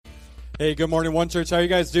Hey, good morning, One Church. How are you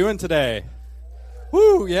guys doing today?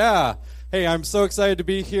 Woo, yeah. Hey, I'm so excited to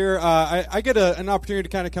be here. I get an opportunity to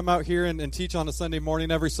kind of come out here and teach on a Sunday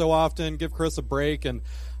morning every so often, give Chris a break, and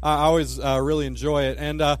I always really enjoy it.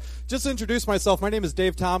 And just to introduce myself, my name is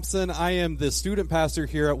Dave Thompson. I am the student pastor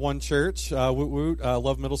here at One Church. Woot woot,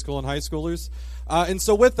 love middle school and high schoolers. And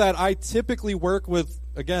so with that, I typically work with,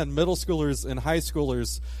 again, middle schoolers and high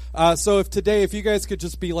schoolers. So if you guys could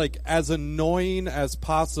just be like as annoying as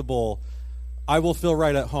possible, I will feel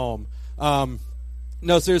right at home.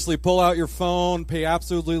 No, seriously, pull out your phone, pay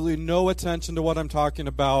absolutely no attention to what I'm talking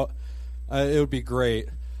about. It would be great.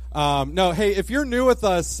 No, hey, if you're new with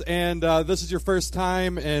us and this is your first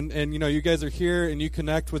time and you know, you guys are here and you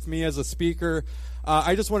connect with me as a speaker,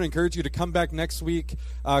 I just want to encourage you to come back next week.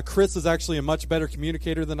 Chris is actually a much better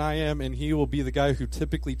communicator than I am, and he will be the guy who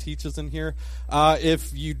typically teaches in here.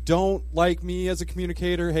 If you don't like me as a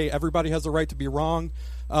communicator, hey, everybody has a right to be wrong.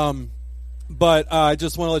 But I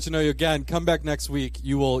just want to let you know, again, come back next week.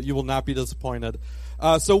 You will not be disappointed.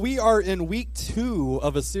 So we are in week 2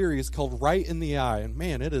 of a series called Right in the Eye. And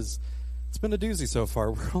man, it's been a doozy so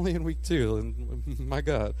far. We're only in week 2. And my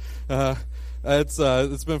God.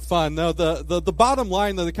 It's been fun. Now, the bottom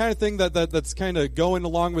line, though, the kind of thing that's kind of going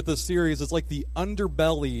along with this series is like the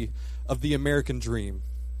underbelly of the American dream.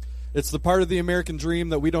 It's the part of the American dream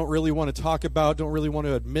that we don't really want to talk about, don't really want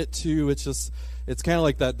to admit to. It's kind of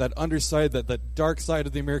like that underside, that dark side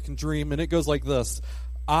of the American dream, and it goes like this.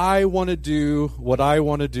 I want to do what I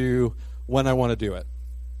want to do when I want to do it.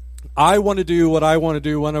 I want to do what I want to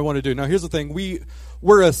do when I want to do. Now, here's the thing.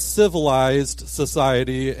 We're a civilized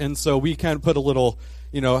society, and so we kind of put a little,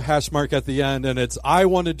 hash mark at the end, and it's I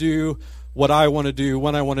want to do what I want to do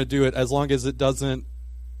when I want to do it, as long as it doesn't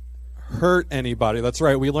hurt anybody. That's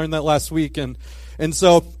right. We learned that last week, and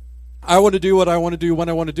so I want to do what I want to do when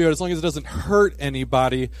I want to do it, as long as it doesn't hurt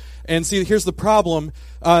anybody. And see, here's the problem.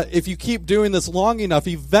 If you keep doing this long enough,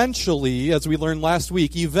 eventually, as we learned last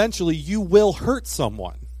week, eventually you will hurt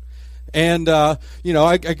someone. And, a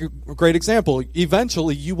great example,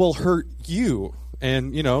 eventually you will hurt you.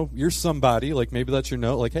 And, you're somebody, like maybe that's your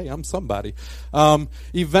note, like, hey, I'm somebody.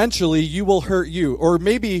 Eventually you will hurt you. Or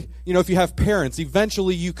maybe, if you have parents,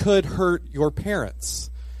 eventually you could hurt your parents.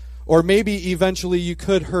 Or maybe eventually you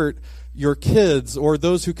could hurt your kids or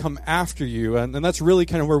those who come after you. And that's really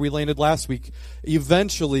kind of where we landed last week.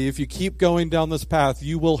 Eventually, if you keep going down this path,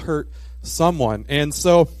 you will hurt someone. And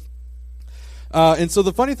so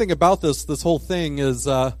the funny thing about this whole thing is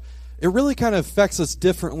it really kind of affects us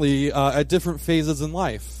differently at different phases in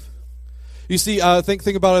life. You see, think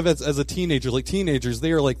about it as a teenager. Like teenagers,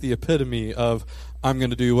 they are like the epitome of I'm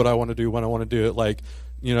going to do what I want to do when I want to do it. Like,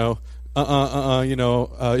 you don't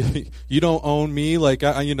own me. Like,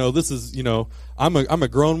 this is, I'm a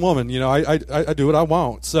grown woman. I do what I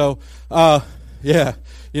want. So, yeah,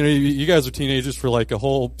 you guys are teenagers for like a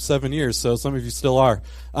whole 7 years. So some of you still are.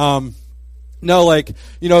 No, like,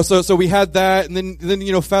 so we had that, and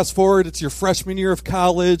then, fast forward, it's your freshman year of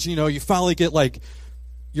college, you finally get like,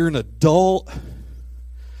 you're an adult,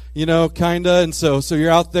 kinda, and so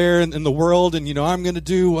you're out there in the world, and, I'm gonna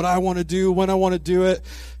do what I want to do when I want to do it,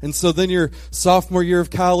 and so then you're sophomore year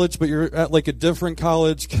of college, but you're at like a different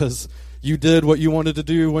college, because you did what you wanted to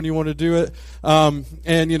do when you wanted to do it,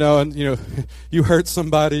 and you hurt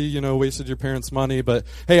somebody, wasted your parents' money, but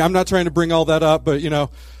hey, I'm not trying to bring all that up, but,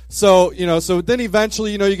 so then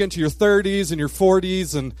eventually, you get into your 30s and your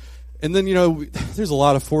 40s, and then, there's a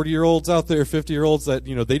lot of 40-year-olds out there, 50-year-olds that,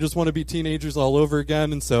 they just want to be teenagers all over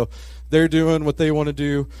again, and so they're doing what they want to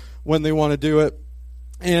do when they want to do it.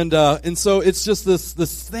 And so it's just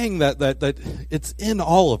this thing that it's in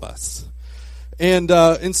all of us.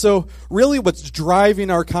 And so really what's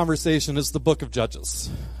driving our conversation is the book of Judges.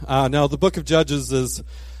 Now, the book of Judges is,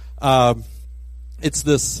 it's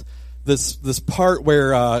this part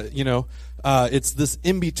where, it's this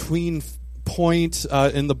in-between point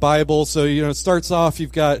in the Bible. So, it starts off,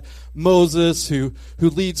 you've got Moses who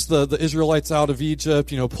leads the Israelites out of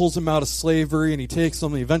Egypt, pulls them out of slavery, and he takes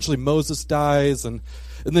them, and eventually Moses dies, and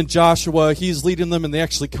then Joshua, he's leading them, and they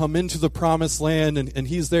actually come into the promised land, and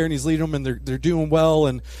he's there, and he's leading them, and they're doing well,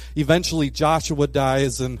 and eventually Joshua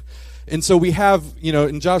dies, and so we have,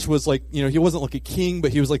 and Joshua's like, he wasn't like a king,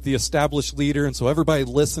 but he was like the established leader, and so everybody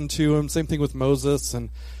listened to him. Same thing with Moses, and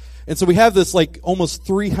so we have this like almost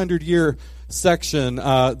 300-year section,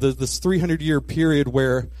 this 300-year period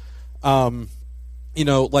where,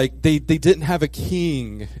 like they didn't have a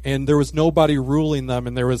king, and there was nobody ruling them,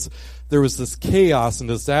 and there was this chaos and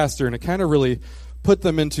disaster, and it kind of really put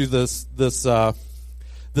them into this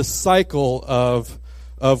cycle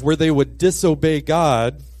of where they would disobey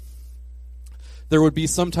God there would be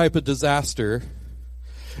some type of disaster,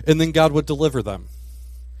 and then God would deliver them.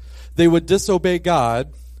 They would disobey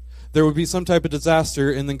God, there would be some type of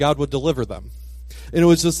disaster, and then God would deliver them. And it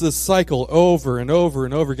was just this cycle over and over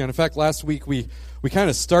and over again. In fact, last week we kind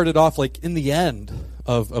of started off like in the end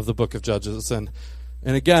of the book of Judges. And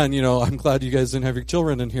again, I'm glad you guys didn't have your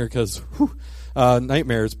children in here because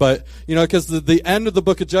nightmares. But, because the end of the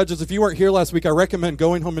book of Judges, if you weren't here last week, I recommend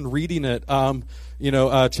going home and reading it.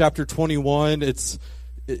 Chapter 21, it's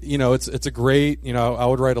a great, I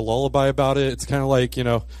would write a lullaby about it. It's kind of like,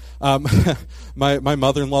 my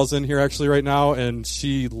mother-in-law's in here actually right now, and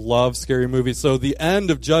she loves scary movies. So the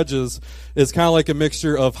end of Judges is kind of like a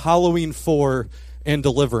mixture of Halloween 4 and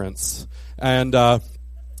Deliverance. And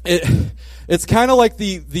it's kind of like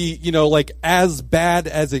the as bad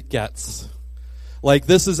as it gets. Like,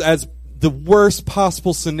 this is as the worst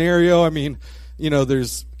possible scenario. I mean,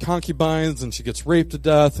 there's concubines, and she gets raped to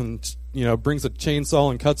death, and brings a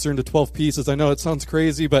chainsaw and cuts her into 12 pieces. I know it sounds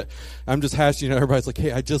crazy, but I'm just everybody's like,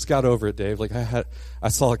 hey, I just got over it, Dave. Like, I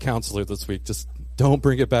saw a counselor this week. Just don't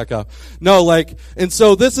bring it back up. No, and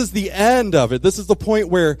so this is the end of it. This is the point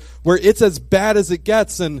where it's as bad as it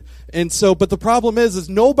gets. And so, but the problem is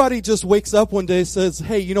nobody just wakes up one day and says,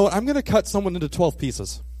 hey, you know what? I'm going to cut someone into 12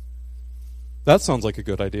 pieces. That sounds like a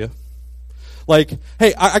good idea. Like,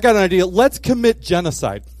 hey, I got an idea. Let's commit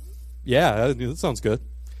genocide. Yeah, that sounds good.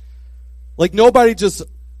 Like, nobody just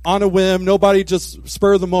on a whim, nobody just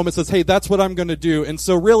spur of the moment says, hey, that's what I'm going to do. And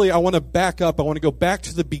so really, I want to back up. I want to go back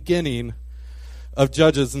to the beginning of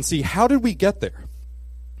Judges and see, how did we get there?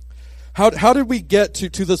 How did we get to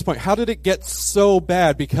this point? How did it get so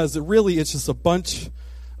bad? Because it's just a bunch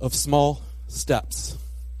of small steps.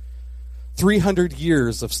 300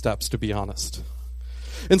 years of steps, to be honest.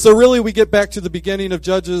 And so really we get back to the beginning of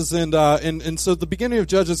Judges, and so the beginning of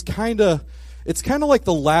Judges it's kind of like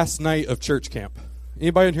the last night of church camp.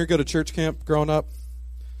 Anybody in here go to church camp growing up?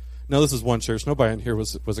 No, this is one church. Nobody in here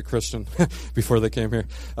was a Christian before they came here.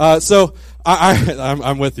 So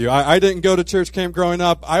I'm with you. I didn't go to church camp growing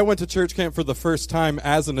up. I went to church camp for the first time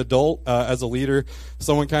as an adult, as a leader.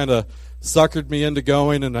 Someone kind of suckered me into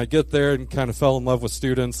going, and I get there and kind of fell in love with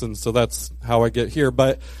students, and so that's how I get here.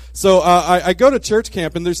 But so I go to church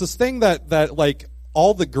camp, and there's this thing that like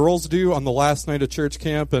all the girls do on the last night of church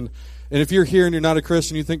camp, and if you're here and you're not a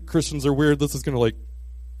Christian, you think Christians are weird, this is going to like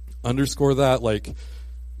underscore that. Like,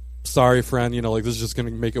 sorry, friend, this is just going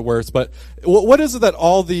to make it worse. But what is it that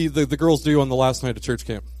all the girls do on the last night of church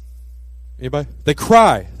camp? Anybody? They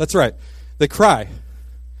cry. That's right. They cry.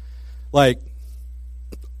 Like,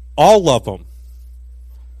 all of them.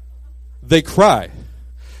 They cry.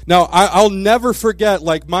 Now, I'll never forget,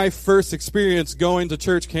 like, my first experience going to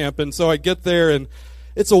church camp. And so I get there, and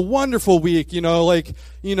it's a wonderful week,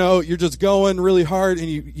 you're just going really hard, and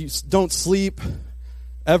you don't sleep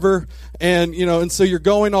ever. And so you're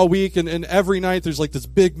going all week, and every night there's like this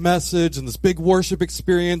big message and this big worship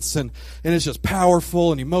experience, and it's just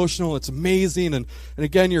powerful and emotional. It's amazing. And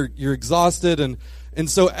again, you're exhausted. And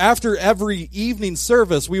so after every evening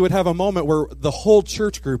service, we would have a moment where the whole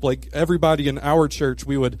church group, like everybody in our church,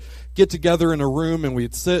 we would get together in a room, and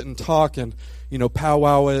we'd sit and talk and,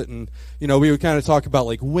 powwow it. And, we would kind of talk about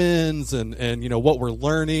like wins and what we're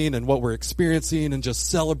learning and what we're experiencing, and just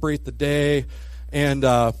celebrate the day. And,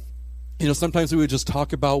 sometimes we would just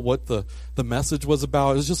talk about what the message was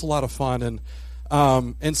about. It was just a lot of fun.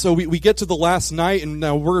 And so we get to the last night, and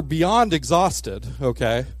now we're beyond exhausted,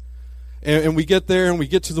 okay? And we get there, and we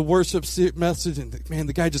get to the worship message, and man,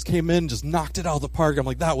 the guy just came in and just knocked it out of the park. I'm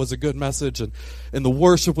like, that was a good message. And the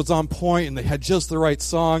worship was on point, and they had just the right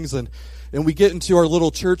songs. And we get into our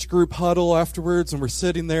little church group huddle afterwards, and we're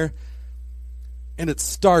sitting there, and it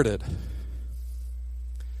started.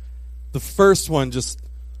 The first one just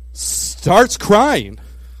starts crying.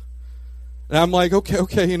 And I'm like,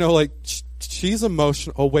 okay, she's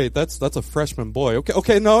emotional. Oh, wait, that's a freshman boy.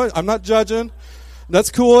 Okay, no, I'm not judging. That's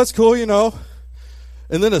cool,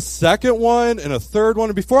 And then a second one and a third one.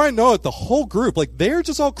 And before I know it, the whole group, like, they're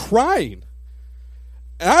just all crying.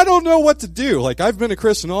 And I don't know what to do. Like, I've been a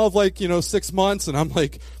Christian all of 6 months, and I'm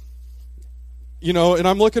like, and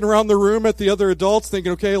I'm looking around the room at the other adults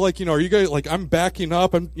thinking, okay, are you guys, I'm backing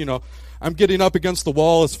up. I'm getting up against the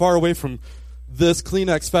wall as far away from this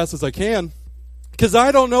Kleenex fest as I can, because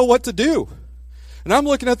I don't know what to do. And I'm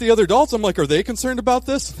looking at the other adults. I'm like, are they concerned about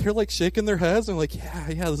this? They're like shaking their heads. I'm like, yeah,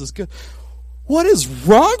 this is good. What is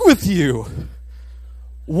wrong with you?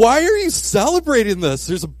 Why are you celebrating this?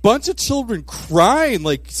 There's a bunch of children crying.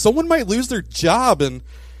 Like, someone might lose their job. And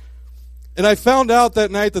I found out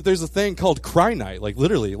that night that there's a thing called cry night. Like,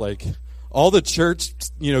 literally, like, all the church,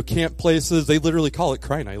 camp places, they literally call it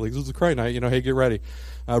cry night. Like, this is a cry night. Hey, get ready.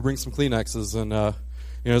 Bring some Kleenexes.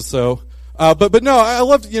 And, so... But no, I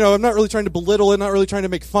love, I'm not really trying to belittle it, not really trying to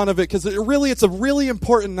make fun of it, because it's a really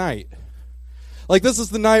important night. Like, this is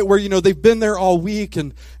the night where, they've been there all week,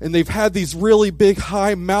 and they've had these really big,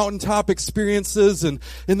 high mountaintop experiences, and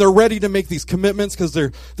they're ready to make these commitments because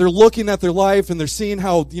they're looking at their life, and they're seeing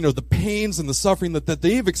how, the pains and the suffering that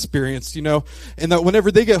they've experienced, and that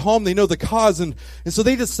whenever they get home, they know the cause, and so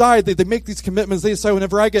they decide, they make these commitments. They decide,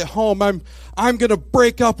 whenever I get home, I'm going to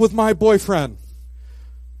break up with my boyfriend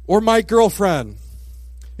or my girlfriend.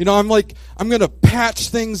 I'm going to patch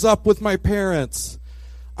things up with my parents.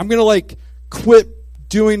 I'm going to, quit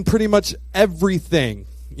doing pretty much everything,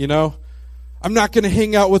 I'm not going to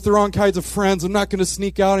hang out with the wrong kinds of friends. I'm not going to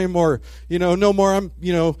sneak out anymore. No more.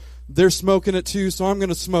 They're smoking it too, so I'm going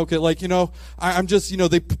to smoke it. I'm just,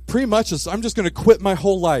 they pretty much just, I'm just going to quit my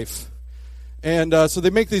whole life. And so they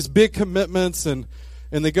make these big commitments, and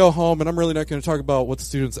they go home, and I'm really not going to talk about what the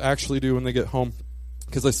students actually do when they get home,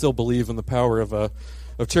 because I still believe in the power of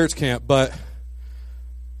church camp. But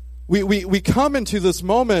we come into this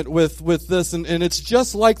moment with this, and it's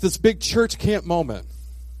just like this big church camp moment.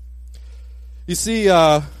 You see,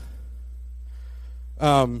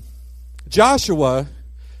 Joshua,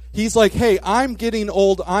 he's like, hey, I'm getting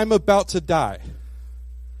old, I'm about to die.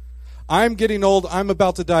 I'm getting old, I'm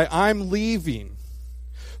about to die, I'm leaving.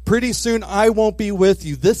 Pretty soon I won't be with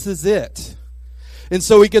you, this is it. And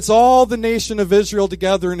so he gets all the nation of Israel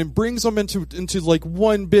together and brings them into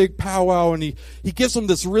one big powwow, and he gives them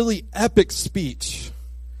this really epic speech.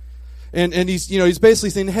 And he's basically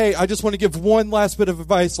saying, hey, I just want to give one last bit of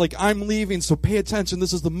advice. I'm leaving, so pay attention.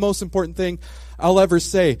 This is the most important thing I'll ever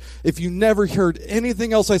say. If you never heard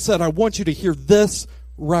anything else I said, I want you to hear this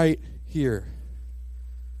right here.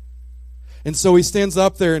 And so he stands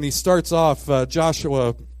up there and he starts off,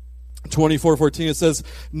 Joshua 24:14. It says,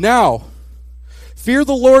 now, fear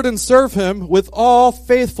the Lord and serve him with all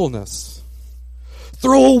faithfulness.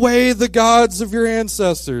 Throw away the gods of your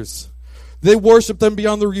ancestors. They worship them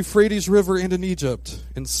beyond the Euphrates River and in Egypt,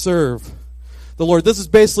 and serve the Lord. This is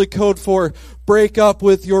basically code for break up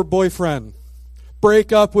with your boyfriend.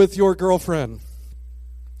 Break up with your girlfriend.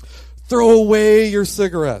 Throw away your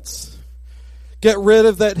cigarettes. Get rid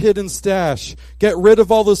of that hidden stash. Get rid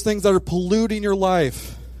of all those things that are polluting your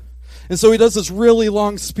life. And so he does this really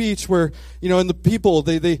long speech where, and the people,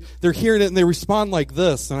 they're hearing it and they respond like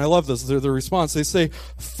this. And I love this, their response. They say,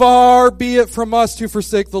 far be it from us to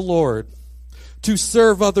forsake the Lord, to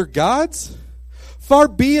serve other gods. Far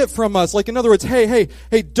be it from us. In other words, hey,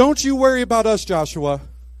 don't you worry about us, Joshua.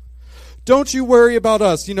 Don't you worry about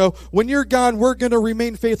us. When you're gone, we're going to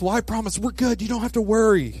remain faithful. I promise, we're good. You don't have to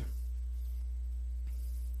worry.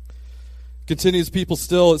 Continues people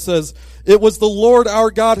still. It says, it was the Lord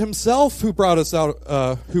our God himself who brought us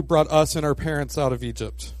and our parents out of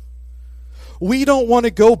Egypt. We don't want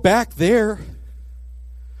to go back there.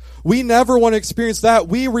 We never want to experience that.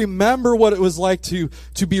 We remember what it was like to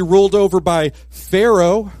be ruled over by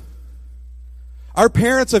Pharaoh. Our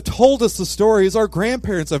parents have told us the stories. Our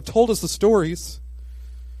grandparents have told us the stories.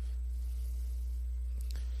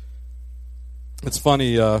 It's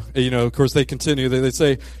funny, of course they continue. They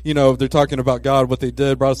say, they're talking about God, what they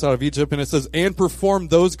did, brought us out of Egypt. And it says, and performed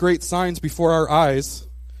those great signs before our eyes.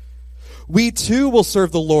 We too will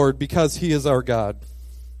serve the Lord because he is our God.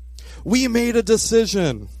 We made a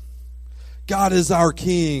decision. God is our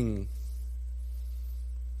king.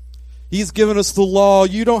 He's given us the law.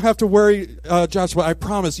 You don't have to worry, Joshua, I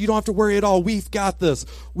promise. You don't have to worry at all. We've got this.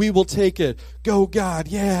 We will take it. Go, God,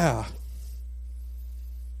 yeah.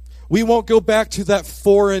 We won't go back to that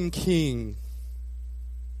foreign king.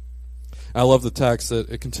 I love the text.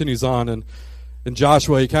 It continues on, and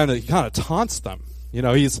Joshua, he kind of taunts them.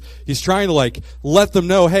 He's trying to let them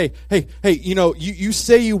know, hey, you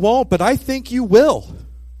say you won't, but I think you will.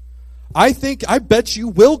 I bet you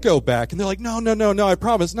will go back. And they're like, no, I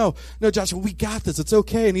promise. No, Joshua, we got this. It's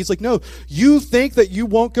okay. And he's like, no, you think that you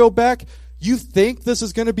won't go back? You think this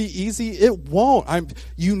is going to be easy? It won't.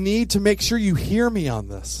 You need to make sure you hear me on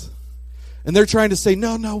this. And they're trying to say,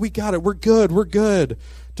 no, we got it. We're good.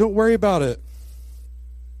 Don't worry about it.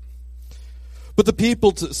 But the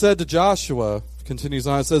people said to Joshua, continues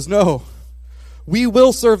on, it says, no, we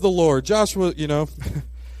will serve the Lord. Joshua,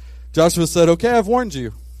 Joshua said, okay, I've warned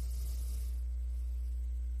you.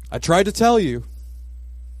 I tried to tell you.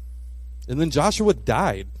 And then Joshua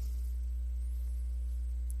died.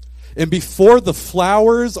 And before the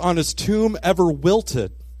flowers on his tomb ever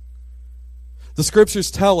wilted, the scriptures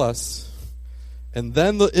tell us, and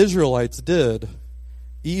then the Israelites did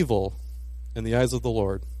evil in the eyes of the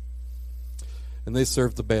Lord. and they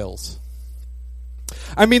served the Baals.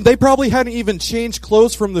 I mean, they probably hadn't even changed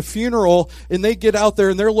clothes from the funeral, and they get out there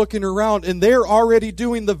and they're looking around, and they're already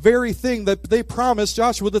doing the very thing that they promised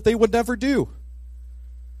Joshua that they would never do.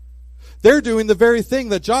 They're doing the very thing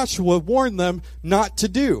that Joshua warned them not to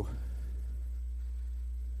do.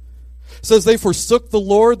 It says they forsook the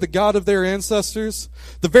Lord, the God of their ancestors,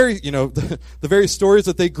 the very stories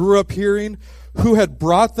that they grew up hearing, who had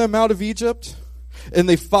brought them out of Egypt, and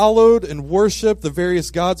they followed and worshiped the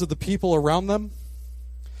various gods of the people around them.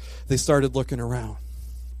 They started looking around.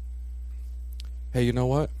 Hey, you know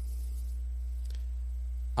what?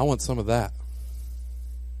 I want some of that.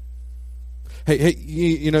 Hey,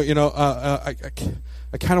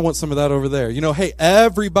 I kind of want some of that over there. Hey,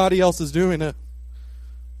 everybody else is doing it.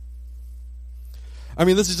 I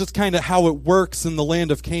mean, this is just kind of how it works in the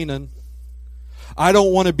land of Canaan. I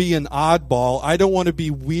don't want to be an oddball. I don't want to be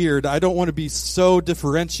weird. I don't want to be so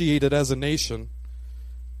differentiated as a nation.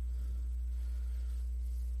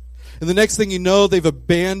 And the next thing you know, they've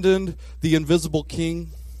abandoned the invisible king.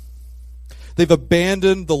 They've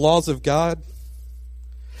abandoned the laws of God.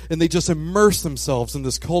 And they just immerse themselves in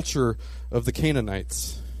this culture of the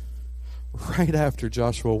Canaanites right after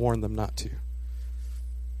Joshua warned them not to.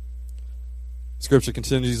 Scripture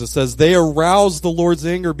continues, it says, they aroused the Lord's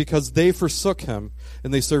anger because they forsook him,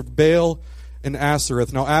 and they served Baal and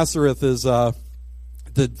Ashereth. Now, Ashereth is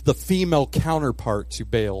the female counterpart to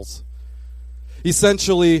Baal's.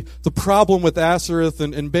 Essentially, the problem with Ashereth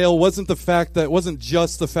and Baal wasn't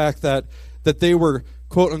just the fact that they were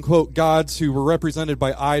quote-unquote gods who were represented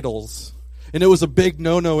by idols. And it was a big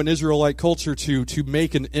no-no in Israelite culture to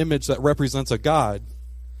make an image that represents a god.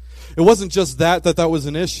 It wasn't just that was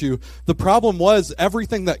an issue. The problem was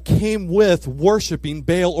everything that came with worshiping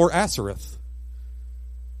Baal or Ashereth.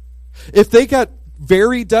 If they got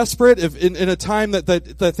very desperate, if in a time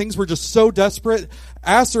that things were just so desperate,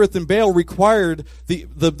 Ashereth and Baal required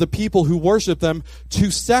the people who worshiped them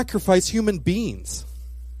to sacrifice human beings.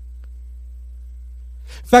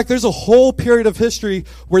 In fact, there's a whole period of history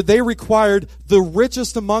where they required the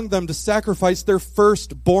richest among them to sacrifice their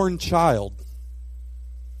firstborn child.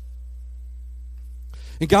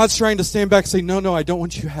 And God's trying to stand back and say, no, I don't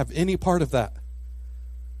want you to have any part of that.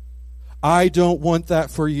 I don't want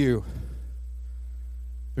that for you.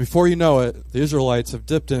 Before you know it, the Israelites have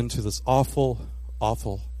dipped into this awful,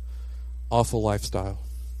 awful, awful lifestyle.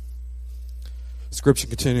 Scripture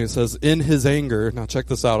continues, it says, in his anger, now check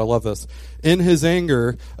this out, I love this. In his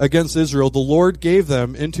anger against Israel, the Lord gave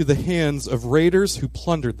them into the hands of raiders who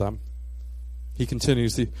plundered them. He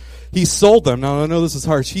continues, he sold them, now I know this is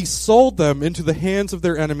harsh, he sold them into the hands of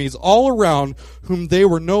their enemies all around whom they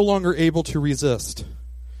were no longer able to resist.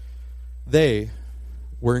 They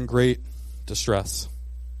were in great distress.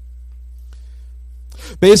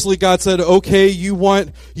 Basically, God said, okay, you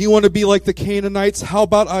want to be like the Canaanites? How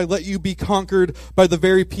about I let you be conquered by the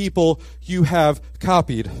very people you have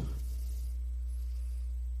copied?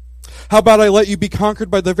 How about I let you be conquered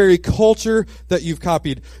by the very culture that you've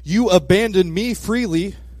copied? You abandoned me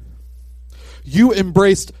freely. You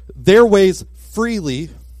embraced their ways freely.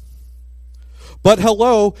 But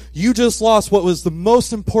hello, you just lost what was the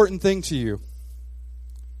most important thing to you.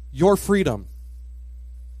 Your freedom.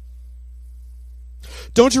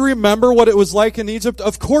 Don't you remember what it was like in Egypt?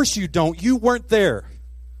 Of course you don't. You weren't there.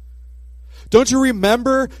 Don't you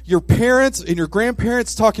remember your parents and your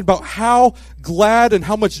grandparents talking about how glad and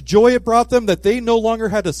how much joy it brought them that they no longer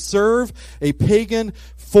had to serve a pagan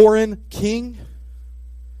foreign king?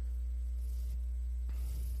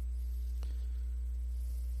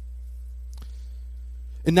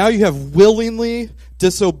 And now you have willingly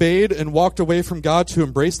disobeyed and walked away from God to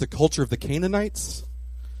embrace the culture of the Canaanites?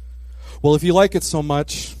 Well, if you like it so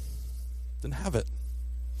much, then have it.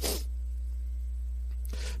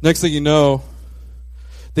 Next thing you know,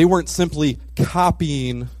 they weren't simply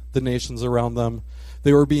copying the nations around them.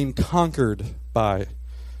 They were being conquered by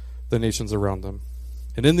the nations around them.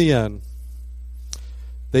 And in the end,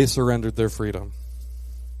 they surrendered their freedom.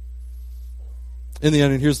 In the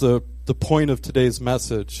end, and here's the point of today's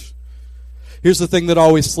message. Here's the thing that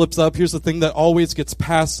always slips up. Here's the thing that always gets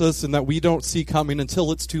past us and that we don't see coming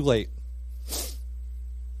until it's too late.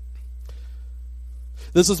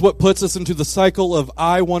 This is what puts us into the cycle of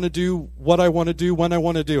I want to do what I want to do when I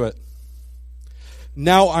want to do it.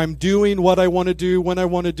 Now I'm doing what I want to do when I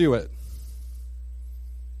want to do it.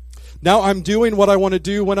 Now I'm doing what I want to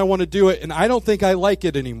do when I want to do it, and I don't think I like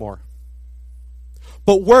it anymore.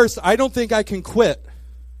 But worse, I don't think I can quit.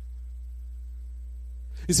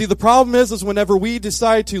 You see, the problem is whenever we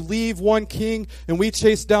decide to leave one king and we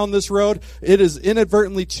chase down this road, it is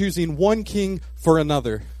inadvertently choosing one king for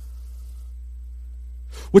another.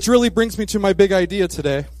 Which really brings me to my big idea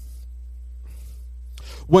today.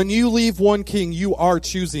 When you leave one king, you are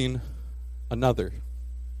choosing another.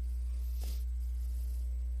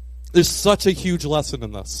 There's such a huge lesson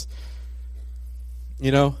in this.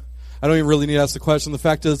 You know, I don't even really need to ask the question. The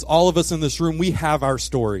fact is, all of us in this room, we have our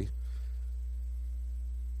story.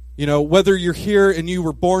 You know, whether you're here and you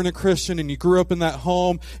were born a Christian and you grew up in that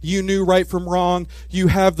home, you knew right from wrong, you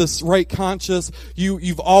have this right conscience,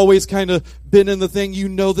 you've always kind of been in the thing, you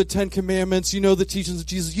know the 10 Commandments, you know the teachings of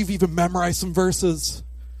Jesus, you've even memorized some verses.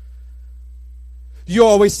 You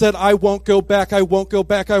always said, I won't go back, I won't go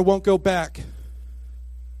back, I won't go back.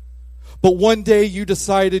 But one day you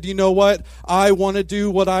decided, you know what? I want to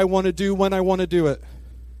do what I want to do when I want to do it.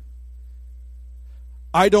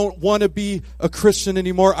 I don't want to be a Christian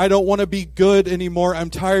anymore. I don't want to be good anymore. I'm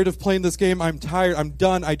tired of playing this game. I'm tired. I'm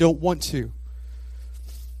done. I don't want to.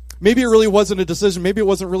 Maybe it really wasn't a decision. Maybe it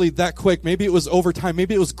wasn't really that quick. Maybe it was over time.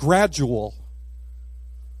 Maybe it was gradual.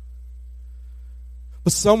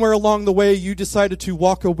 But somewhere along the way, you decided to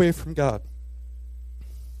walk away from God.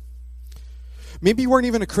 Maybe you weren't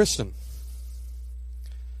even a Christian.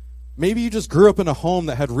 Maybe you just grew up in a home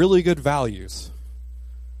that had really good values.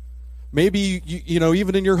 Maybe, you know,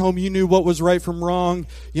 even in your home, you knew what was right from wrong.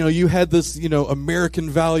 You know, you had this, you know, American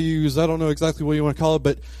values. I don't know exactly what you want to call it,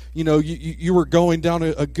 but, you know, you were going down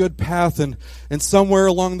a good path, and somewhere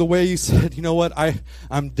along the way you said, you know what,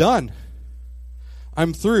 I'm done.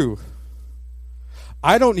 I'm through.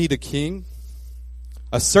 I don't need a king.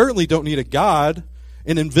 I certainly don't need a God,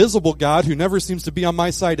 an invisible God who never seems to be on my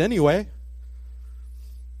side anyway.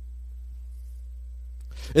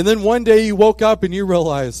 And then one day you woke up and you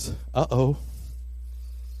realized, uh-oh,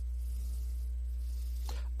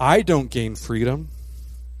 I don't gain freedom.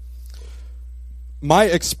 My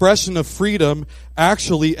expression of freedom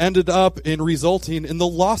actually ended up in resulting in the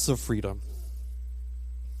loss of freedom.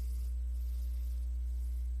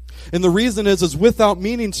 And the reason is without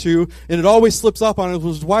meaning to, and it always slips up on it,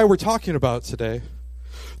 which is why we're talking about it today.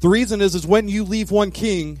 The reason is when you leave one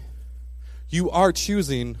king, you are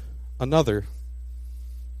choosing another.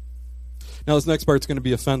 Now, this next part's going to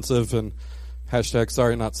be offensive and hashtag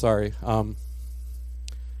sorry, not sorry. If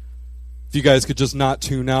you guys could just not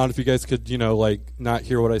tune out, if you guys could, you know, like not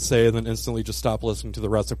hear what I say and then instantly just stop listening to the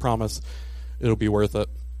rest, I promise it'll be worth it.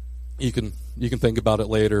 You can think about it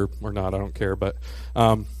later or not, I don't care. But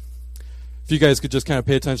if you guys could just kind of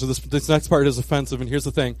pay attention, this next part is offensive, and here's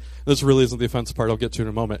the thing. This really isn't the offensive part. I'll get to it in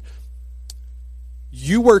a moment.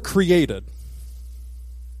 You were created,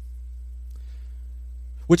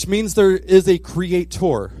 which means there is a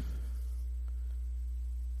creator.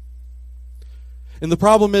 And the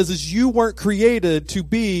problem is you weren't created to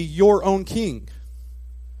be your own king.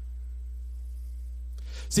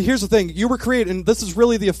 See, here's the thing. You were created, and this is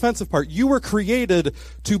really the offensive part. You were created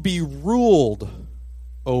to be ruled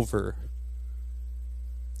over.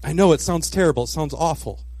 I know it sounds terrible. It sounds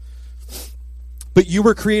awful. But you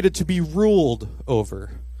were created to be ruled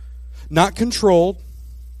over. Not controlled,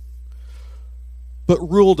 but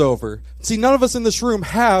ruled over. See, none of us in this room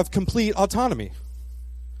have complete autonomy.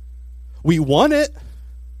 We want it,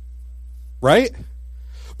 right?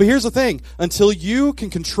 But here's the thing. Until you can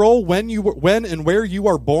control when and where you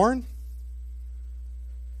are born,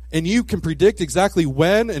 and you can predict exactly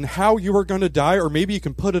when and how you are going to die, or maybe you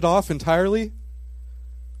can put it off entirely,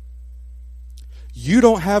 you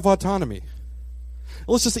don't have autonomy.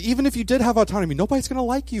 Let's just say, even if you did have autonomy, nobody's going to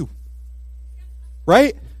like you,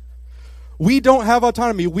 right? We don't have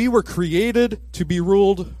autonomy. We were created to be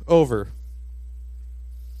ruled over.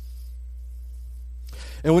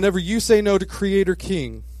 And whenever you say no to Creator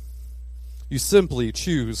King, you simply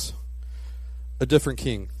choose a different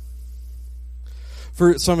king.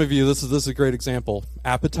 For some of you, this is a great example.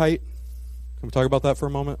 Appetite. Can we talk about that for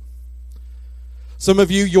a moment? Some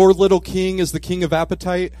of you, your little king is the king of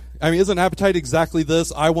appetite. I mean, isn't appetite exactly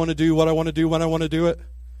this? I want to do what I want to do when I want to do it.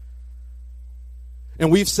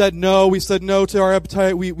 And we've said no to our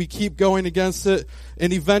appetite. We keep going against it.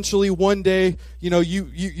 And eventually one day, you know,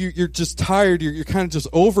 you're just tired. You're kind of just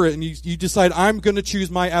over it. And you decide, I'm going to choose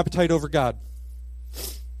my appetite over God.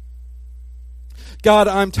 God,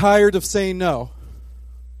 I'm tired of saying no.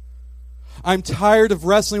 I'm tired of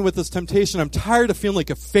wrestling with this temptation. I'm tired of feeling like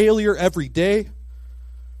a failure every day.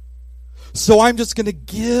 So I'm just going to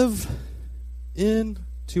give in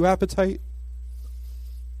to appetite.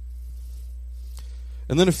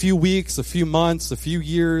 And then a few weeks, a few months, a few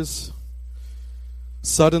years,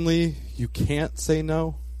 suddenly you can't say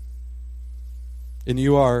no. And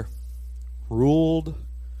you are ruled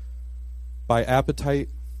by appetite.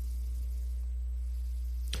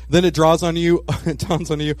 Then it dawns on you,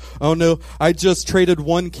 oh no, I just traded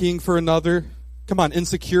one king for another. Come on,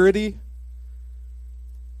 insecurity.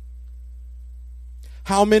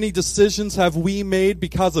 How many decisions have we made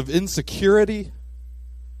because of insecurity?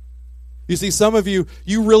 You see, some of you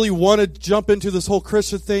really want to jump into this whole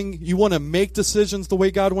Christian thing. You want to make decisions the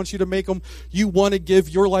way God wants you to make them. You want to give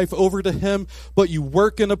your life over to Him, but you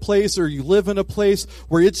work in a place or you live in a place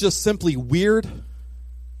where it's just simply weird.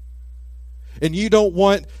 And you don't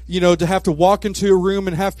want, to have to walk into a room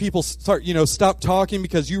and have people start, stop talking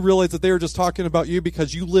because you realize that they were just talking about you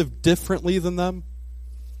because you live differently than them.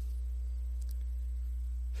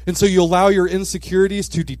 And so you allow your insecurities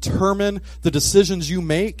to determine the decisions you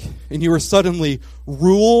make, and you are suddenly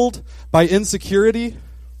ruled by insecurity.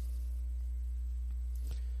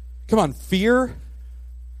 Come on, fear,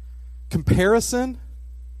 comparison.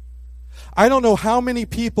 I don't know how many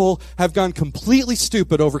people have gone completely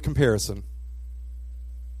stupid over comparison.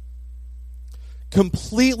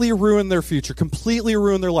 Completely ruined their future, completely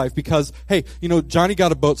ruined their life because, hey, Johnny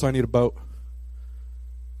got a boat, so I need a boat.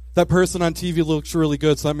 That person on TV looks really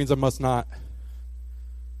good, so that means I must not.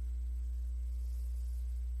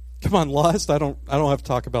 Come on, lust. I don't have to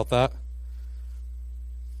talk about that.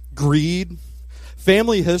 Greed.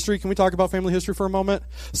 Family history. Can we talk about family history for a moment?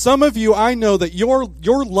 Some of you, I know that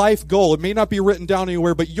your life goal, it may not be written down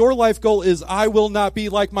anywhere, but your life goal is, I will not be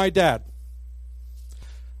like my dad.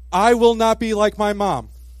 I will not be like my mom.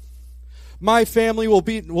 My family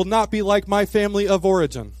will not be like my family of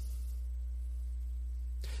origin.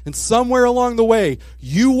 And somewhere along the way,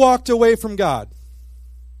 you walked away from God.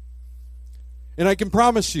 And I can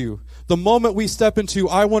promise you, the moment we step into,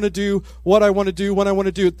 I want to do what I want to do when I want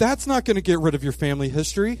to do it, that's not going to get rid of your family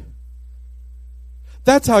history.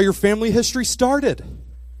 That's how your family history started.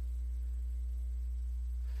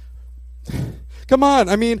 Come on,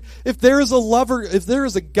 if there is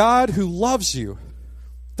a God who loves you,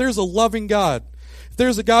 if there's a loving God, if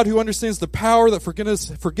there's a God who understands the power that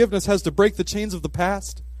forgiveness has to break the chains of the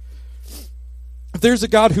past, if there's a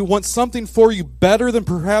God who wants something for you better than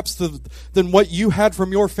perhaps than what you had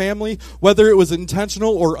from your family, whether it was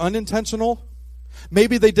intentional or unintentional,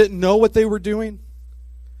 maybe they didn't know what they were doing.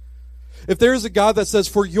 If there's a God that says,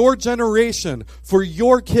 for your generation, for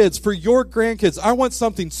your kids, for your grandkids, I want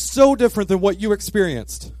something so different than what you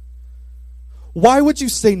experienced, why would you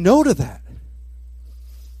say no to that?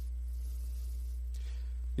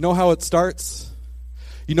 You know how it starts?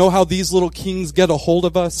 You know how these little kings get a hold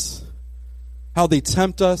of us? How they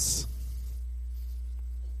tempt us?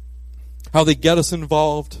 How they get us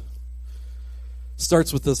involved?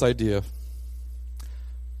 Starts with this idea.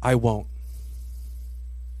 I won't.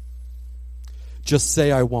 Just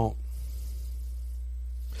say I won't.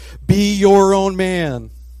 Be your own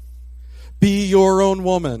man. Be your own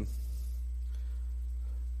woman.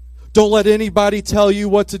 Don't let anybody tell you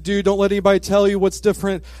what to do. Don't let anybody tell you what's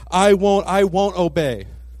different. I won't obey.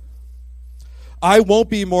 I won't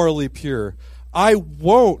be morally pure. I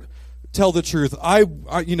won't tell the truth. I'm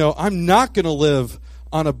not going to live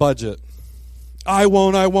on a budget. I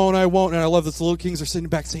won't. And I love this. The little kings are sitting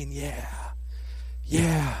back saying,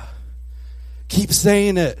 yeah. Keep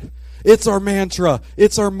saying it. It's our mantra.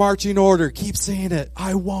 It's our marching order. Keep saying it.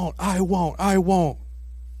 I won't.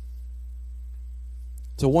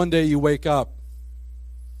 So one day you wake up,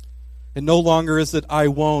 and no longer is it I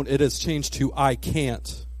won't. It has changed to I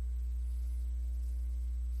can't.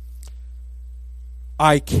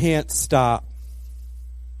 I can't stop.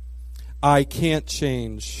 I can't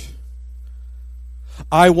change.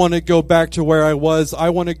 I want to go back to where I was. I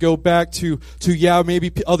want to go back to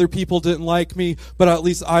maybe other people didn't like me, but at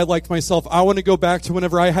least I liked myself. I want to go back to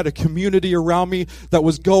whenever I had a community around me that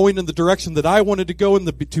was going in the direction that I wanted to go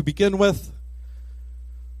to begin with.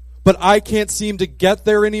 But I can't seem to get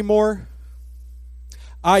there anymore.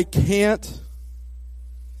 I can't.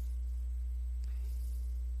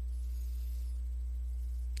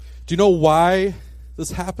 Do you know why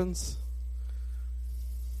this happens?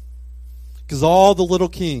 Because all the little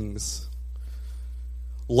kings,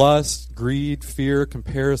 lust, greed, fear,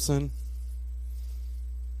 comparison,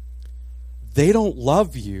 they don't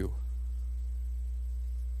love you.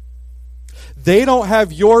 They don't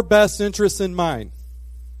have your best interests in mind.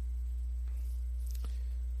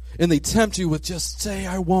 And they tempt you with just say,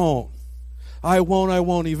 I won't.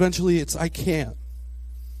 Eventually it's I can't.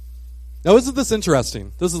 Now, isn't this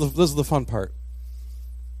interesting? This is the fun part.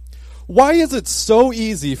 Why is it so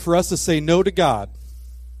easy for us to say no to God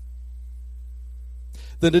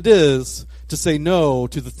than it is to say no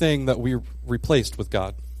to the thing that we replaced with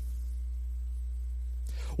God?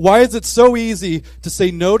 Why is it so easy to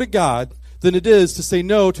say no to God than it is to say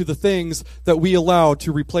no to the things that we allow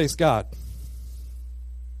to replace God.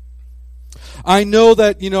 I know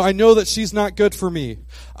that she's not good for me.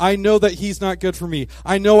 I know that he's not good for me.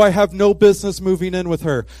 I know I have no business moving in with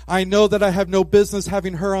her. I know that I have no business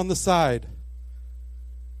having her on the side.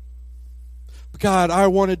 But God, I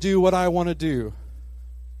want to do what I want to do.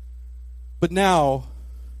 But now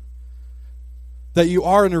that you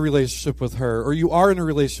are in a relationship with her, or you are in a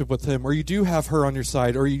relationship with him, or you do have her on your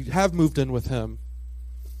side, or you have moved in with him,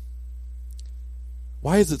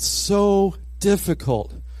 why is it so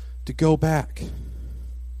difficult to go back?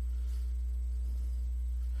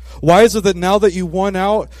 Why is it that now that you won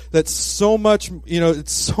out, that's so much,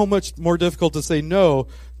 it's so much more difficult to say no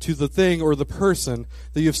to the thing or the person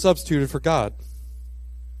that you've substituted for God?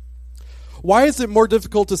 Why is it more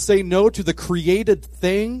difficult to say no to the created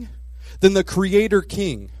thing than the creator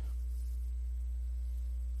king?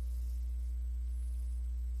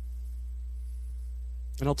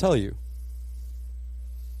 And I'll tell you,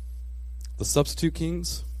 the substitute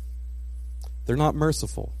kings, they're not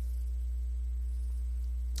merciful.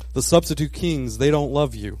 The substitute kings, they don't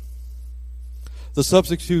love you. The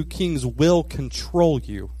substitute kings will control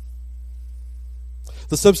you.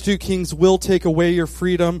 The substitute kings will take away your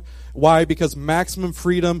freedom. Why? Because maximum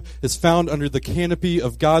freedom is found under the canopy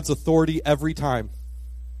of God's authority every time.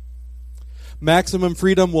 Maximum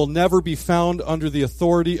freedom will never be found under the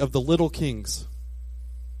authority of the little kings.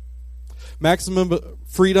 Maximum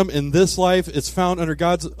freedom in this life is found under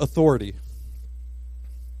God's authority.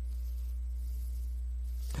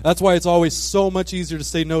 That's why it's always so much easier to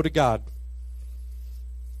say no to God.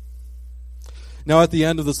 Now, at the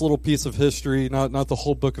end of this little piece of history, not the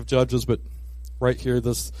whole book of Judges, but right here,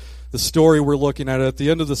 the story we're looking at the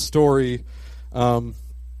end of the story,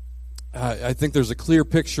 I think there's a clear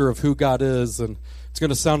picture of who God is, and it's going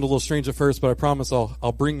to sound a little strange at first, but I promise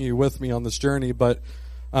I'll bring you with me on this journey. But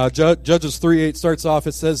Judges 3:8 starts off,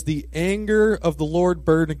 it says, "The anger of the Lord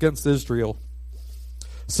burned against Israel,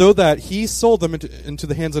 so that he sold them into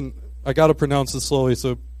the hands," and I got to pronounce this slowly,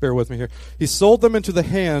 so bear with me here. "He sold them into the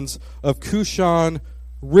hands of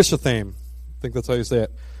Cushan-Rishathaim." I think that's how you say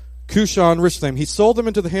it. Cushan-Rishathaim. He sold them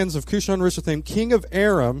into the hands of Cushan-Rishathaim, king of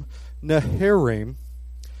Aram, Naharaim,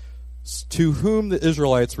 to whom the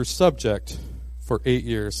Israelites were subject for 8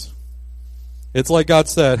 years. It's like God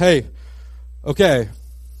said, hey, okay,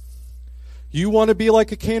 you want to be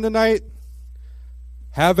like a Canaanite?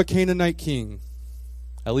 Have a Canaanite king.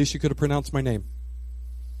 At least you could have pronounced my name.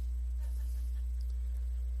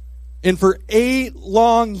 And for 8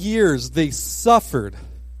 long years, they suffered.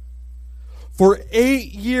 For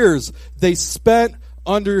 8 years, they spent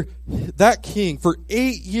under that king. For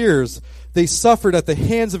 8 years, they suffered at the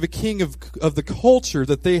hands of a king of the culture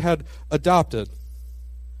that they had adopted.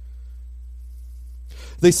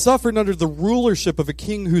 They suffered under the rulership of a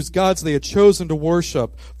king whose gods they had chosen to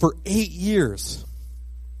worship for 8 years.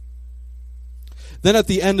 Then at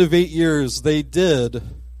the end of 8 years, they did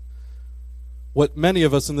what many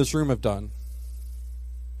of us in this room have done.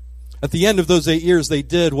 At the end of those 8 years, they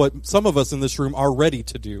did what some of us in this room are ready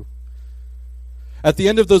to do. At the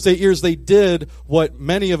end of those 8 years, they did what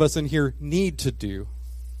many of us in here need to do.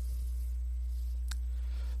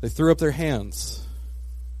 They threw up their hands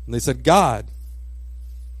and they said, God,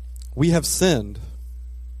 we have sinned.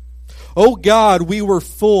 Oh God, we were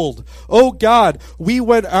fooled. Oh God, we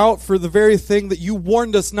went out for the very thing that you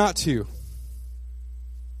warned us not to.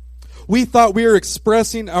 We thought we were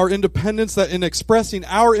expressing our independence, that in expressing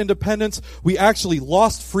our independence, we actually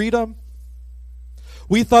lost freedom.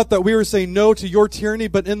 We thought that we were saying no to your tyranny,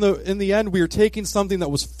 but in the end, we were taking something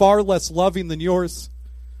that was far less loving than yours.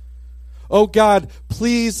 Oh God,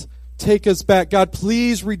 please take us back. God,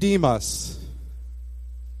 please redeem us.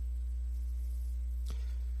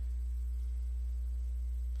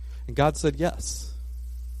 And God said yes,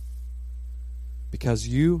 because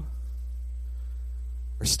you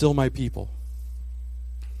are still my people.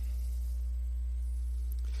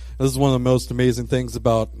 This is one of the most amazing things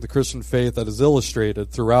about the Christian faith that is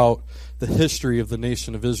illustrated throughout the history of the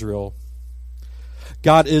nation of Israel.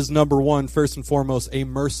 God is, number one, first and foremost, a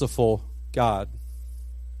merciful God.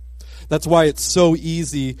 That's why it's so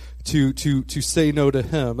easy to say no to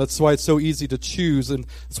him. That's why it's so easy to choose, and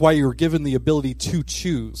that's why you were given the ability to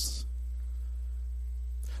choose.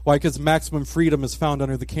 Why? Because maximum freedom is found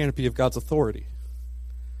under the canopy of God's authority.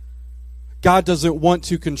 God doesn't want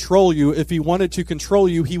to control you. If he wanted to control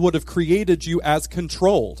you, he would have created you as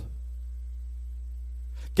controlled.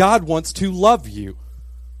 God wants to love you.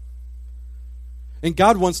 And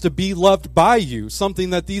God wants to be loved by you, something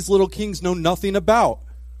that these little kings know nothing about.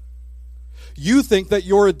 You think that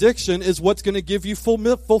your addiction is what's going to give you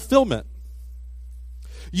fulfillment.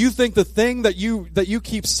 You think the thing that you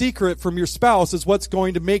keep secret from your spouse is what's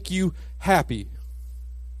going to make you happy.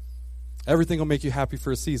 Everything will make you happy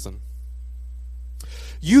for a season.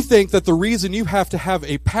 You think that the reason you have to have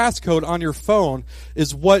a passcode on your phone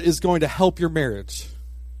is what is going to help your marriage.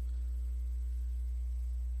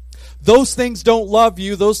 Those things don't love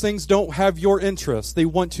you. Those things don't have your interests. They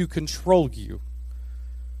want to control you.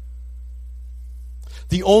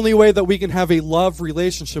 The only way that we can have a love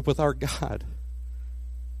relationship with our God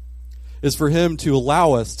is for Him to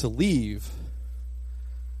allow us to leave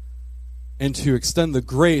and to extend the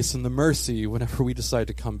grace and the mercy whenever we decide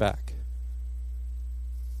to come back.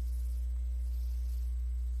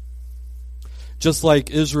 Just like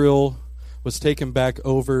Israel was taken back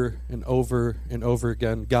over and over and over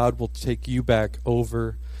again, God will take you back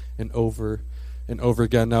over and over and over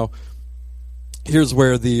again. Now, here's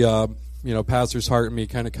where the pastor's heart in me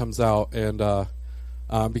kind of comes out, and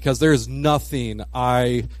because there is nothing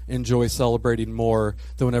I enjoy celebrating more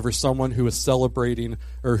than whenever someone who is celebrating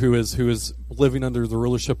or who is living under the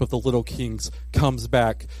rulership of the little kings comes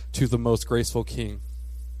back to the most graceful king.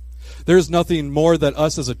 There's nothing more that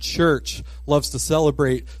us as a church loves to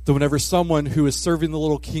celebrate than whenever someone who is serving the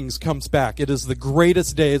little kings comes back. It is the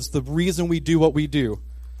greatest day. It's the reason we do what we do.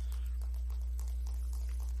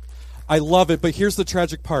 I love it, but here's the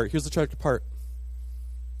tragic part.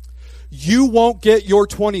 You won't get your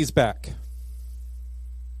 20s back.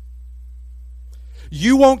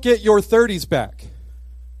 You won't get your 30s back.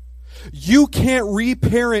 You can't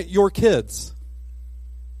reparent your kids.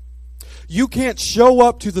 You can't show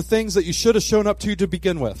up to the things that you should have shown up to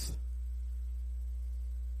begin with.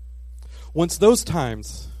 Once those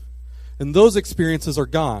times and those experiences are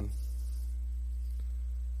gone,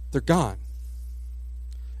 they're gone.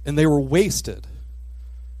 And they were wasted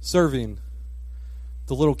serving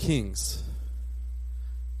the little kings.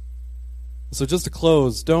 So just to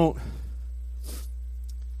close, don't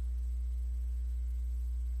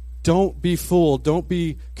be fooled. Don't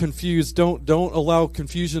be confused. Don't allow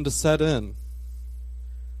confusion to set in.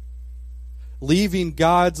 Leaving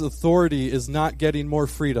God's authority is not getting more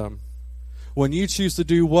freedom. When you choose to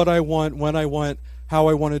do what I want, when I want, how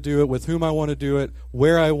I want to do it, with whom I want to do it,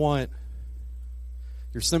 where I want,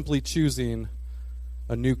 you're simply choosing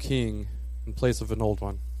a new king in place of an old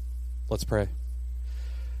one. Let's pray.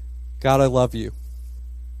 God, I love you.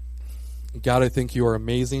 God, I think you are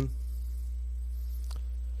amazing.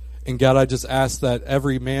 And God, I just ask that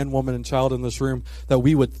every man, woman, and child in this room, that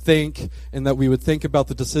we would think about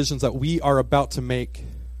the decisions that we are about to make.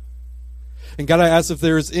 And God, I ask if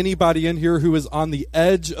there is anybody in here who is on the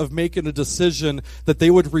edge of making a decision that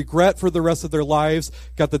they would regret for the rest of their lives,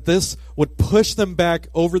 God, that this would push them back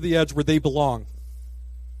over the edge where they belong.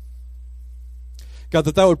 God,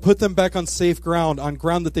 that would put them back on safe ground, on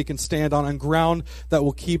ground that they can stand on ground that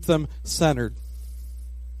will keep them centered.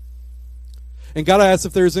 And God, I ask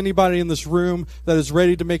if there's anybody in this room that is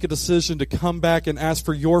ready to make a decision to come back and ask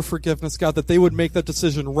for your forgiveness, God, that they would make that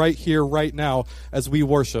decision right here, right now, as we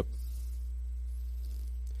worship.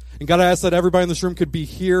 And God, I ask that everybody in this room could be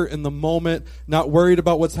here in the moment, not worried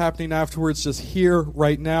about what's happening afterwards, just here,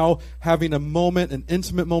 right now, having a moment, an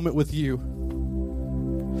intimate moment with you.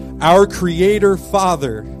 Our Creator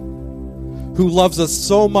Father, who loves us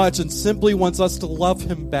so much and simply wants us to love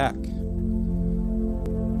Him back.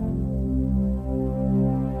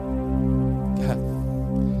 God,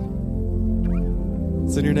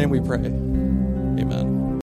 it's in your name we pray. Amen.